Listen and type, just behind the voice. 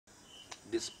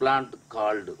This plant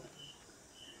called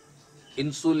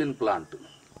insulin plant.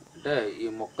 అంటే ఈ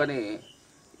మొక్కని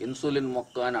ఇన్సులిన్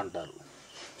మొక్క అని అంటారు.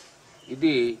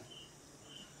 ఇది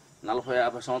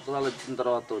 40-50 సంవత్సరాలు వచ్చిన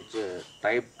తర్వాత వచ్చే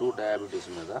టైప్ 2 డయాబెటీస్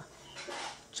మీద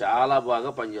చాలా బాగా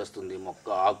పనిచేస్తుంది ఈ మొక్క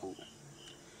ఆకు.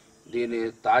 దీని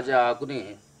తాజా ఆకుని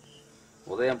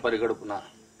ఉదయం పరిగడుపున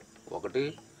ఒకటి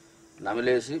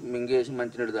నమిలేసి మింగేసి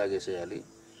మంచినీళ్ళు తాగేసేయాలి.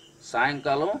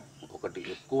 సాయంకాలం ఒకటి,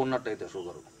 ఎక్కువ ఉన్నట్టయితే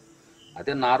షుగరు,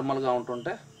 అదే నార్మల్గా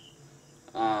ఉంటుంటే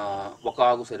ఒక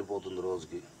ఆకు సరిపోతుంది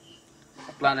రోజుకి.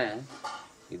 అట్లానే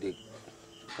ఇది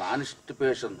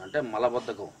కాన్స్టిపేషన్ అంటే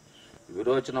మలబద్ధకం,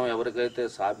 విరోచనం ఎవరికైతే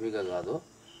సాఫీగా కాదో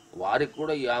వారికి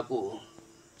కూడా ఈ ఆకు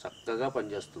చక్కగా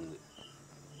పనిచేస్తుంది.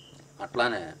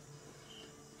 అట్లానే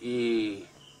ఈ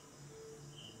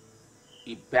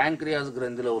ఈ ప్యాంక్రియాస్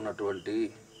గ్రంథిలో ఉన్నటువంటి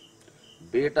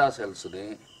బీటా సెల్స్ని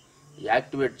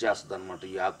యాక్టివేట్ చేస్తుంది అన్నమాట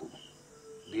ఈ ఆకు.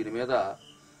 దీని మీద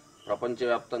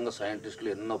ప్రపంచవ్యాప్తంగా సైంటిస్టులు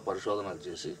ఎన్నో పరిశోధనలు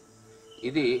చేసి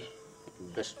ఇది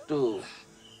best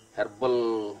herbal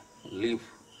leaf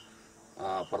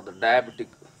for the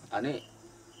diabetic అని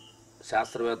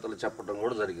శాస్త్రవేత్తలు చెప్పడం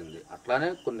కూడా జరిగింది. అట్లానే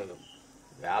కొన్ని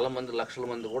వేల మంది, లక్షల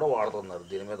మంది కూడా వాడుతున్నారు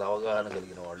దీని మీద అవగాహన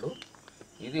కలిగిన వాళ్ళు.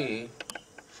 ఇది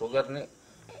షుగర్ని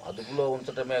అదుపులో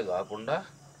ఉంచటమే కాకుండా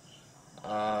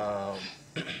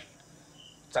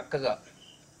చక్కగా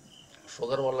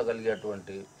షుగర్ వల్ల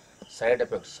కలిగేటువంటి సైడ్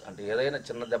ఎఫెక్ట్స్, అంటే ఏదైనా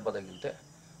చిన్న దెబ్బ తగిలితే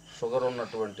షుగర్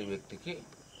ఉన్నటువంటి వ్యక్తికి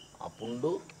ఆ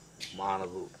పుండు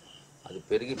మానదు, అది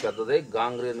పెరిగి పెద్దదై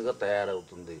గాంగ్రీన్గా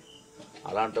తయారవుతుంది.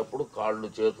 అలాంటప్పుడు కాళ్ళు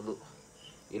చేతులు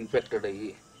ఇన్ఫెక్టెడ్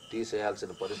అయ్యి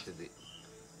తీసేయాల్సిన పరిస్థితి.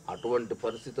 అటువంటి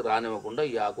పరిస్థితి రానివ్వకుండా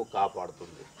ఈ ఆకు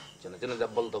కాపాడుతుంది. చిన్న చిన్న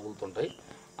దెబ్బలు తగులుతుంటాయి,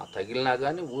 ఆ తగిలినా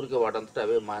కానీ ఊరికే వాటంతటా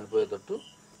అవే మానిపోయేటట్టు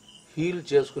హీల్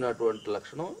చేసుకునేటువంటి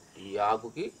లక్షణం ఈ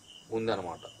ఆకుకి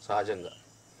ఉందన్నమాట సహజంగా.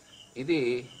 ఇది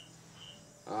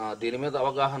దీని మీద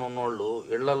అవగాహన ఉన్నవాళ్ళు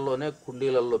ఇళ్లల్లోనే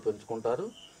కుండీలల్లో పెంచుకుంటారు.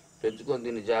 పెంచుకొని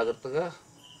దీన్ని జాగ్రత్తగా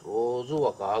రోజు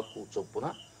ఒక ఆకు చొప్పున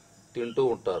తింటూ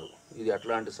ఉంటారు. ఇది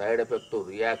అట్లాంటి సైడ్ ఎఫెక్ట్,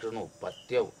 రియాక్షను,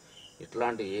 పథ్యం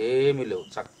ఇట్లాంటి ఏమీ లేవు,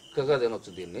 చక్కగా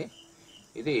తినొచ్చు దీన్ని.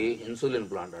 ఇది ఇన్సులిన్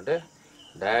ప్లాంట్. అంటే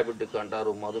డయాబెటిక్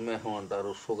అంటారు, మధుమేహం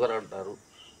అంటారు, షుగర్ అంటారు.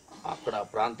 అక్కడ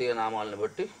ప్రాంతీయ నామాలను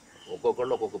బట్టి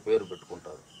ఒక్కొక్కళ్ళు ఒక్కొక్క పేరు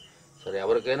పెట్టుకుంటారు. సరే,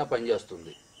 ఎవరికైనా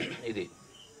పనిచేస్తుంది ఇది.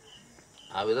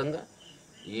 ఆ విధంగా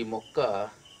ఈ మొక్క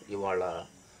ఇవాళ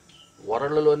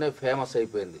వరల్డ్లోనే ఫేమస్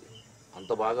అయిపోయింది,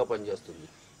 అంత బాగా పనిచేస్తుంది.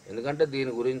 ఎందుకంటే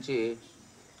దీని గురించి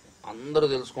అందరూ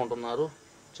తెలుసుకుంటున్నారు,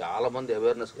 చాలామంది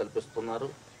అవేర్నెస్ కల్పిస్తున్నారు.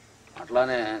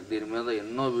 అట్లానే దీని మీద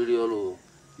ఎన్నో వీడియోలు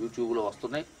యూట్యూబ్లో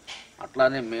వస్తున్నాయి.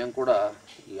 అట్లానే మేము కూడా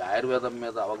ఈ ఆయుర్వేదం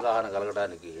మీద అవగాహన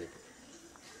కలగడానికి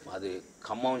మాది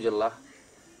ఖమ్మం జిల్లా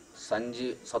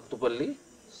సత్తుపల్లి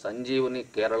సంజీవని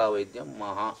కేరళ వైద్యం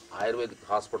మహా ఆయుర్వేదిక్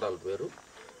హాస్పిటల్ పేరు.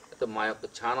 అయితే మా యొక్క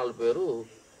ఛానల్ పేరు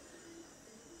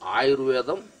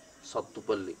ఆయుర్వేదం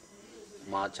సత్తుపల్లి.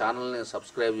 మా ఛానల్ని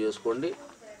సబ్స్క్రైబ్ చేసుకోండి.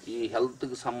 ఈ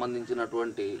హెల్త్కి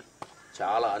సంబంధించినటువంటి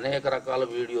చాలా అనేక రకాల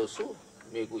వీడియోస్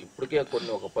మీకు ఇప్పటికే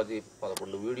ఒక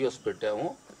 10-11 వీడియోస్ పెట్టాము.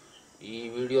 ఈ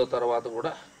వీడియో తర్వాత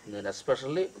కూడా నేను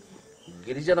ఎస్పెషల్లీ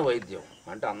గిరిజన వైద్యం,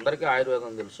 అంటే అందరికీ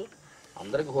ఆయుర్వేదం తెలుసు,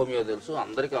 అందరికీ హోమియో తెలుసు,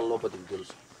 అందరికీ అల్లోపతికి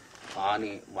తెలుసు,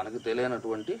 కానీ మనకు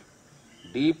తెలియనటువంటి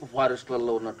డీప్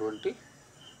ఫారెస్ట్లలో ఉన్నటువంటి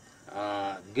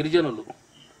గిరిజనులు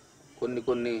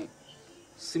కొన్ని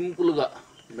సింపుల్గా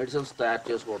మెడిసిన్స్ తయారు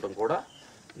చేసుకోవటం కూడా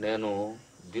నేను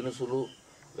దినుసులు,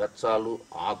 వెచ్చాలు,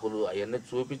 ఆకులు అవన్నీ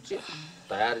చూపించి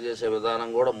తయారు చేసే విధానం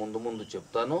కూడా ముందు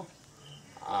చెప్తాను.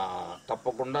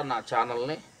 తప్పకుండా నా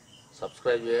ఛానల్ని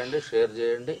సబ్స్క్రైబ్ చేయండి, షేర్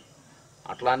చేయండి.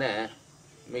 అట్లానే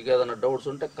మీకు ఏదైనా డౌట్స్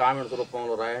ఉంటే కామెంట్స్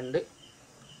రూపంలో రాయండి.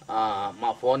 మా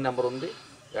ఫోన్ నెంబర్ ఉంది.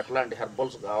 ఎట్లాంటి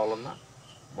హెర్బల్స్ కావాలన్నా,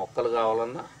 మొక్కలు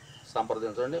కావాలన్నా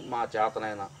సంప్రదించండి. మా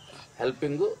చేతనైన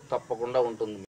హెల్పింగ్ తప్పకుండా ఉంటుంది.